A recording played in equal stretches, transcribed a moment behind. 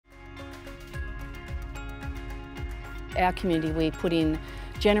Our community, we put in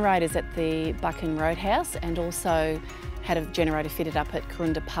generators at the Buchan Roadhouse and also had a generator fitted up at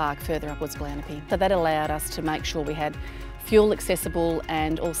Kurunda Park further upwards Gelantipy. So that allowed us to make sure we had fuel accessible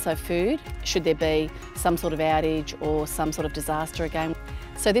and also food, should there be some sort of outage or some sort of disaster again.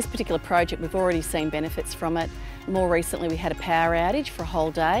 So this particular project, we've already seen benefits from it. More recently we had a power outage for a whole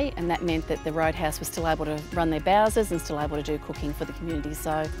day, and that meant that the Roadhouse was still able to run their Bowsers and still able to do cooking for the community.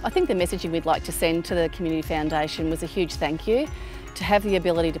 So I think the messaging we'd like to send to the Community Foundation was a huge thank you. To have the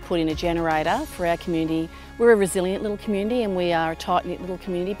ability to put in a generator for our community. We're a resilient little community and we are a tight-knit little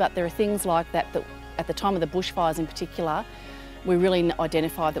community, but there are things like that that at the time of the bushfires in particular, we really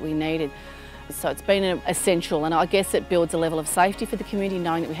identified that we needed. So it's been essential, and I guess it builds a level of safety for the community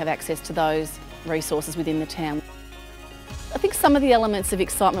knowing that we have access to those resources within the town. I think some of the elements of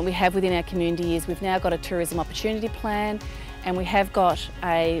excitement we have within our community is we've now got a tourism opportunity plan, and we have got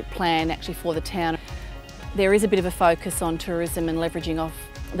a plan actually for the town. There is a bit of a focus on tourism and leveraging off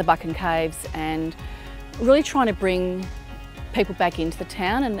the Buchan Caves and really trying to bring people back into the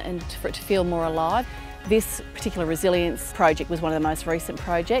town and for it to feel more alive. This particular resilience project was one of the most recent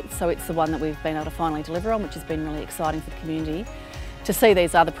projects, so it's the one that we've been able to finally deliver on, which has been really exciting for the community. To see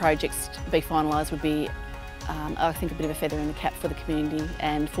these other projects be finalised would be, I think, a bit of a feather in the cap for the community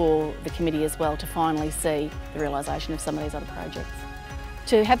and for the committee as well to finally see the realisation of some of these other projects.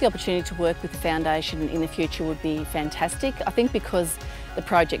 To have the opportunity to work with the foundation in the future would be fantastic. I think because the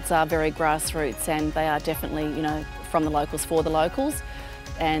projects are very grassroots and they are definitely, you know, from the locals for the locals,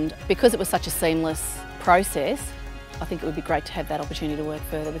 and because it was such a seamless process, I think it would be great to have that opportunity to work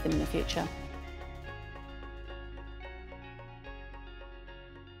further with them in the future.